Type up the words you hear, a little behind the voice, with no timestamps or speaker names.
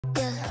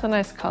It's a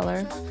nice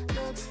color.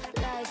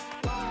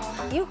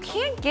 You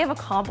can't give a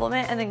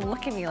compliment and then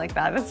look at me like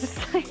that. It's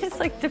just like, it's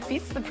like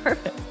defeats the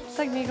purpose. It's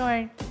like me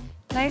going,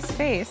 nice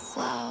face.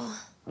 Wow.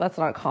 That's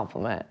not a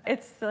compliment.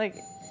 It's like,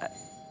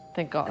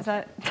 Thank God. is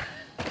that?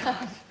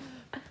 Hi,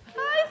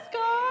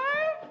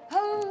 Scar.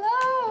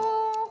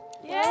 Hello.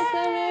 Yay.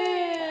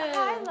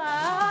 Hi,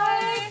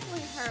 love.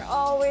 Look at her,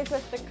 always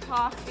with the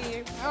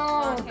coffee.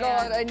 Oh,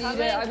 God, I need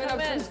it. I've been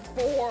up since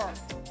 4.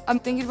 I'm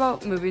thinking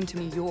about moving to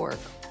New York.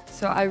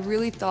 So I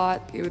really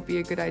thought it would be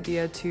a good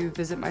idea to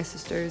visit my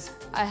sisters.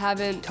 I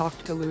haven't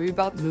talked to Louis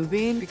about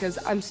moving because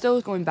I'm still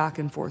going back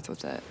and forth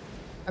with it.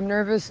 I'm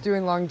nervous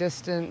doing long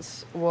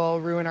distance will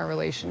ruin our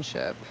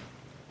relationship.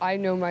 I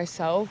know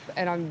myself,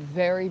 and I'm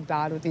very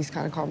bad with these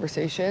kind of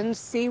conversations.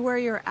 See where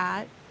you're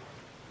at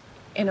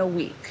in a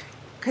week,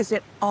 because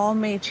it all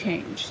may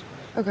change.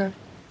 Okay.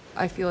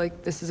 I feel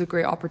like this is a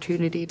great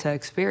opportunity to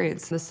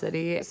experience the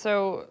city.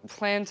 So,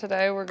 plan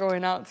today, we're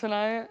going out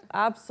tonight?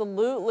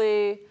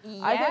 Absolutely. Yeah,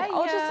 I think,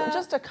 oh, yeah.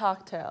 just a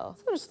cocktail.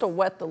 Just to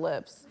wet the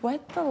lips.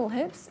 Wet the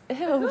lips? Ew.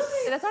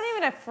 That's not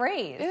even a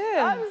phrase. Ew,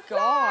 I'm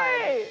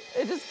sorry.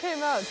 It just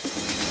came out. It's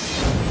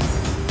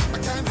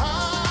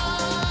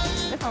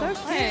so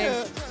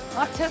cute.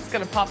 My tit's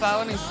gonna pop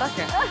out any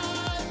second.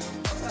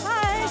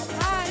 Hi.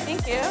 Hi.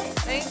 Thank you.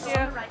 Thank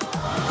you.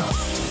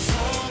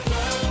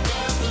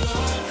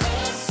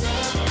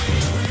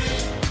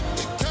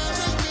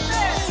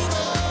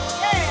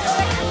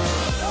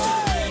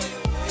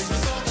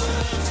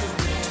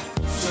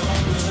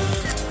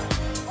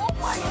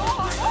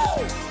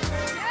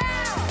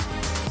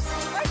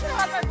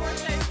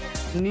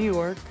 New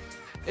York,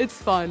 it's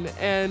fun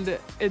and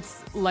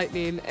it's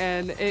lightning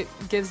and it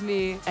gives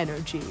me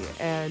energy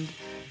and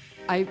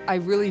I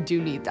really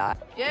do need that.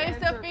 Yay,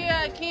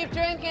 Sophia, keep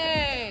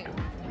drinking.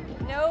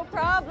 No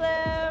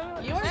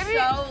problem. You are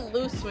so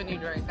loose when you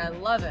drink. I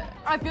love it.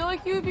 I feel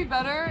like you would be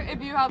better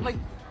if you had like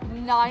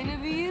 9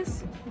 of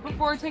these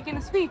before taking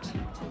a speech.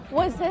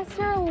 Was this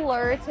your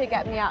lure to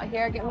get me out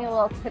here, get me a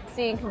little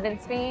tipsy and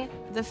convince me?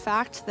 The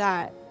fact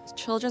that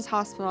Children's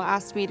Hospital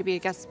asked me to be a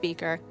guest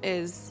speaker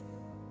is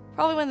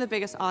probably one of the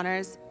biggest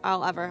honors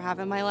I'll ever have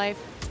in my life.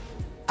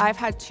 I've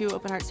had 2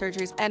 open heart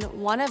surgeries, and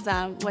one of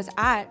them was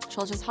at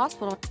Children's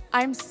Hospital.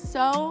 I'm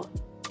so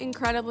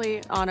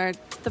incredibly honored.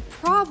 The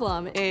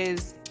problem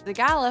is the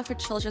gala for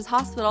Children's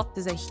Hospital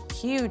is a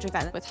huge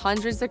event with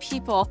hundreds of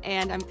people,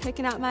 and I'm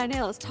picking out my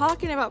nails.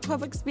 Talking about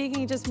public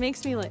speaking just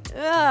makes me like,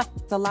 ugh.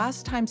 The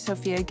last time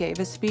Sophia gave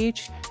a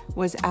speech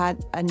was at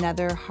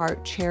another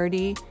heart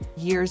charity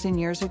years and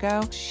years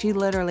ago. She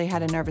literally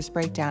had a nervous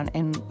breakdown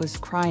and was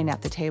crying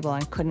at the table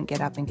and couldn't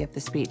get up and give the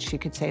speech. She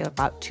could say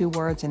about 2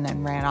 words and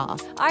then ran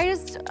off. I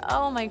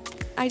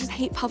just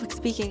hate public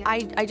speaking.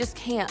 I just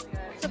can't.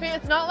 Sophia,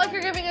 it's not like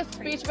you're giving a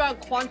speech about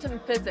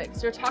quantum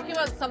physics. You're talking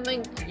about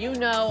something you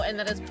know and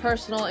that is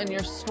personal in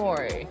your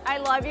story. I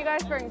love you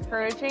guys for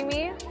encouraging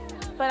me,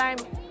 but I'm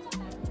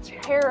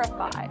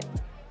terrified.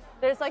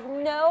 There's like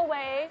no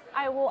way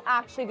I will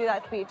actually do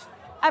that speech,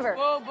 ever.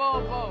 Whoa,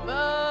 whoa,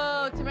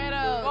 whoa. Boo,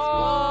 tomatoes.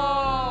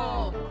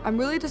 Whoa. I'm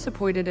really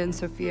disappointed in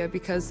Sophia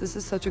because this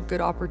is such a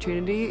good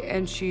opportunity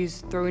and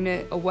she's throwing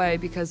it away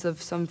because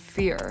of some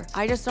fear.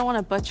 I just don't want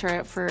to butcher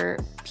it for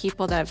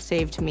people that have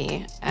saved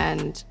me,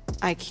 and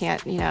I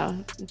can't,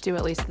 do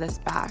at least this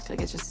back.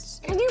 Like, it's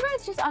just... Can you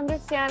guys just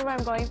understand what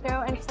I'm going through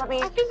and just let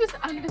me... I can just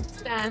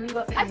understand.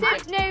 I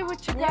don't know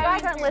what you're You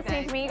guys aren't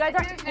listening to me. You guys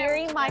aren't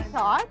hearing my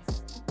thoughts.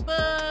 Boo. Boo.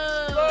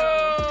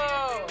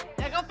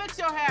 Yeah, go fix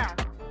your hair.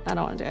 I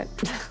don't want to do it.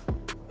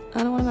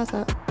 I don't want to mess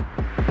up.